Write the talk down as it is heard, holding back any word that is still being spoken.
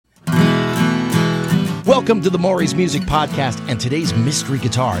Welcome to the Maury's Music Podcast and today's Mystery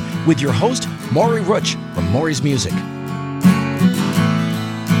Guitar with your host, Maury Rutsch from Maury's Music.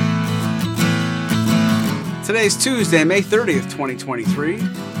 Today's Tuesday, May 30th, 2023,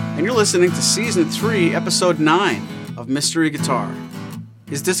 and you're listening to Season 3, Episode 9 of Mystery Guitar.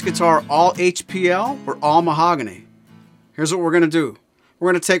 Is this guitar all-HPL or all-Mahogany? Here's what we're going to do.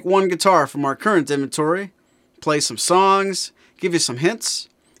 We're going to take one guitar from our current inventory, play some songs, give you some hints,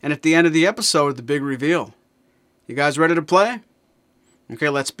 and at the end of the episode, the big reveal. You guys ready to play? Okay,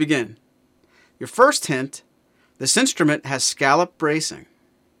 let's begin. Your first hint, this instrument has scallop bracing.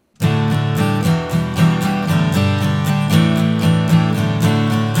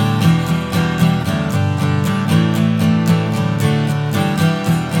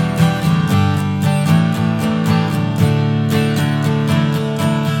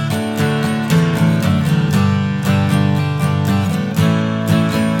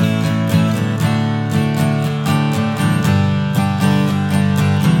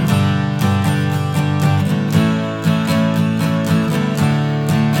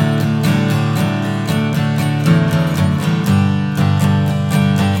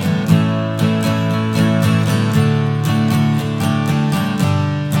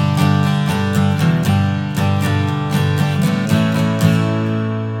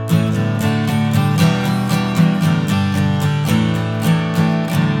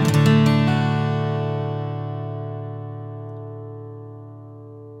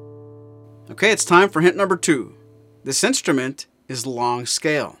 Okay, it's time for hint number 2. This instrument is long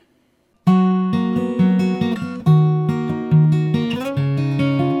scale.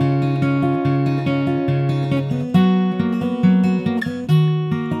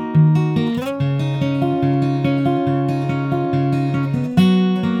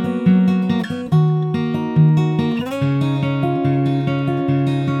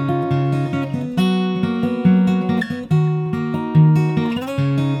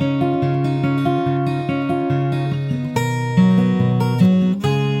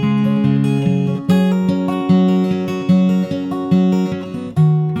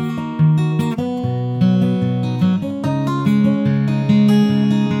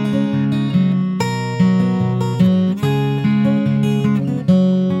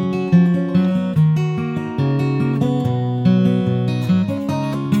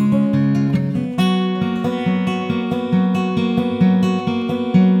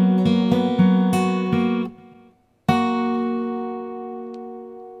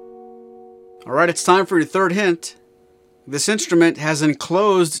 Alright, it's time for your third hint. This instrument has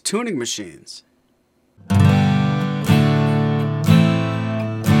enclosed tuning machines.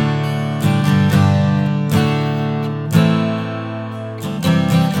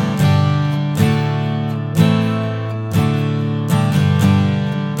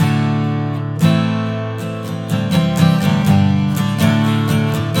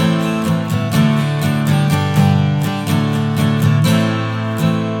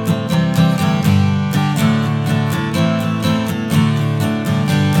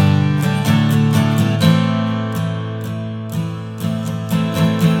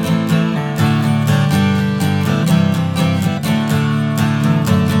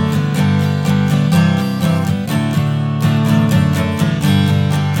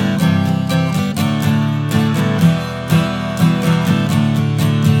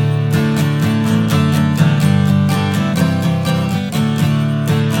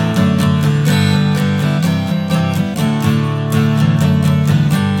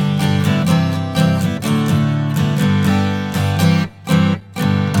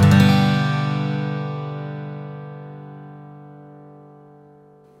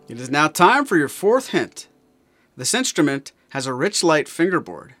 It is now time for your fourth hint. This instrument has a rich light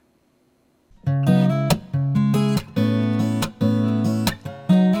fingerboard.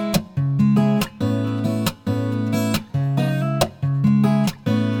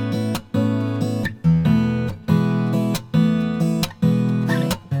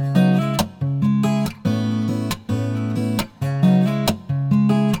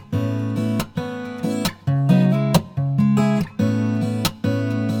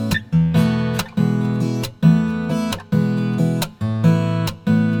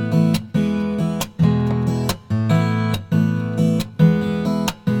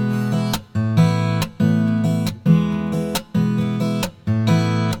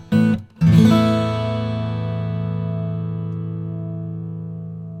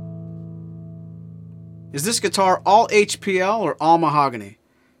 Is this guitar all-HPL or all-Mahogany?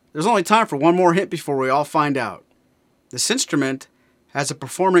 There's only time for one more hint before we all find out. This instrument has a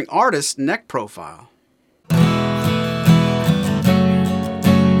performing artist neck profile.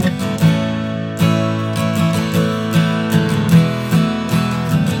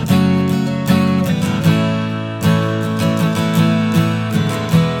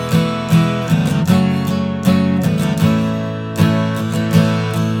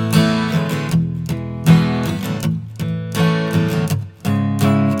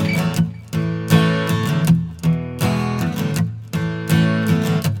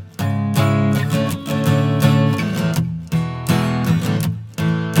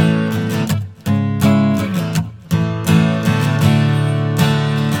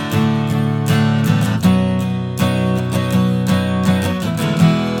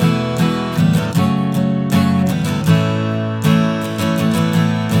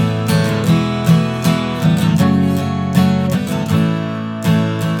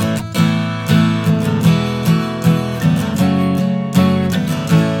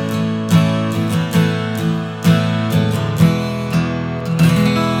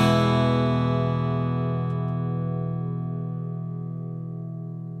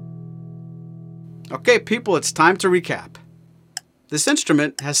 Okay, people, it's time to recap. This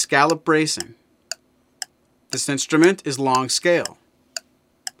instrument has scallop bracing. This instrument is long scale.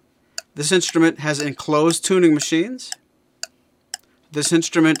 This instrument has enclosed tuning machines. This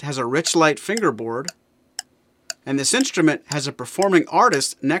instrument has a rich light fingerboard. And this instrument has a performing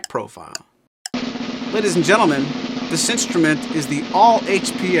artist neck profile. Ladies and gentlemen, this instrument is the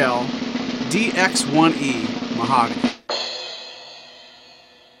all-HPL DX1E Mahogany.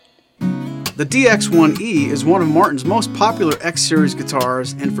 The DX1E is one of Martin's most popular X-Series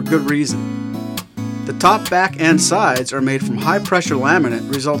guitars, and for good reason. The top, back, and sides are made from high-pressure laminate,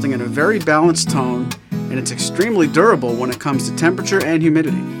 resulting in a very balanced tone, and it's extremely durable when it comes to temperature and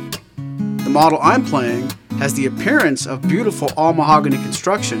humidity. The model I'm playing has the appearance of beautiful all-Mahogany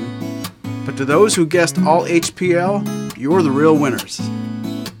construction, but to those who guessed all-HPL, you're the real winners.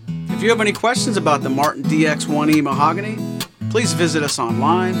 If you have any questions about the Martin DX1E Mahogany, please visit us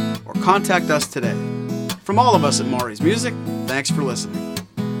online or contact us today. From all of us at Maury's Music, thanks for listening.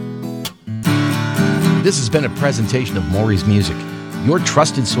 This has been a presentation of Maury's Music, your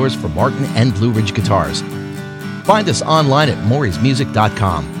trusted source for Martin and Blue Ridge guitars. Find us online at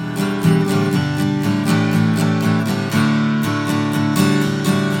maurysmusic.com.